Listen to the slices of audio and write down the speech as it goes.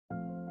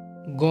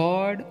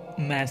God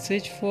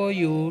message for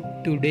you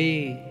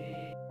today.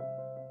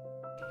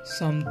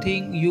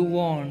 Something you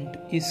want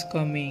is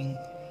coming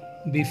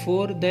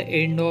before the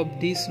end of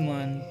this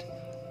month,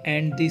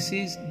 and this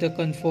is the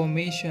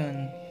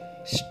confirmation.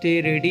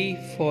 Stay ready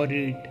for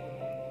it.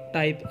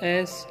 Type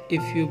S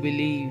if you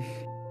believe.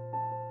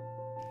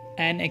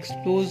 An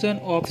explosion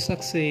of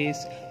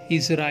success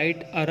is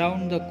right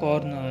around the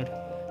corner.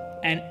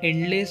 An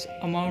endless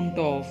amount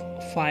of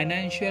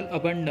financial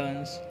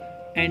abundance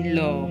and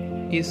love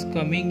is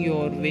coming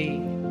your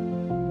way.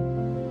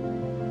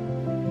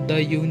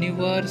 The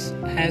universe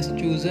has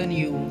chosen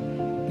you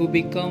to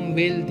become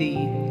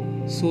wealthy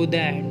so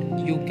that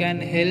you can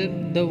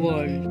help the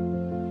world.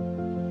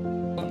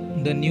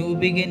 The new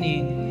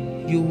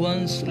beginning you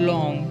once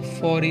longed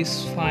for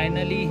is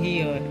finally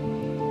here.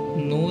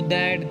 Know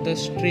that the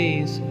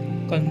stress,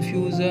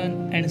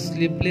 confusion, and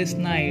sleepless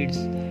nights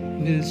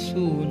will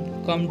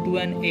soon come to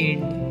an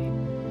end.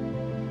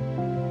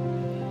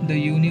 The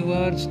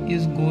universe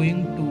is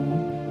going to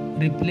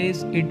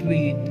replace it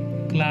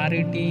with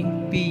clarity,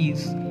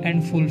 peace,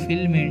 and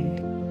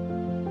fulfillment.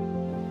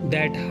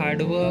 That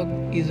hard work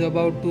is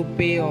about to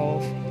pay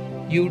off.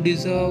 You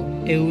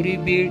deserve every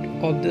bit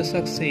of the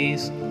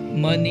success,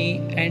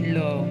 money, and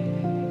love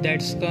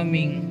that's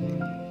coming.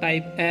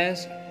 Type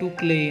S to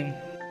claim.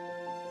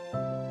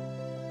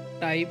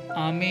 Type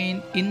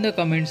Amen in the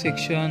comment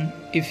section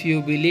if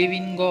you believe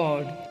in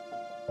God.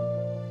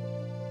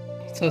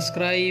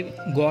 Subscribe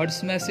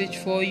God's message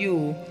for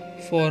you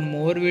for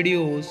more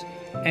videos,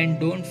 and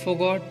don't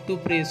forget to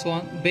press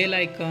on bell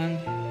icon.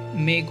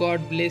 May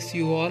God bless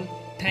you all.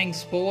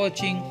 Thanks for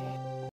watching.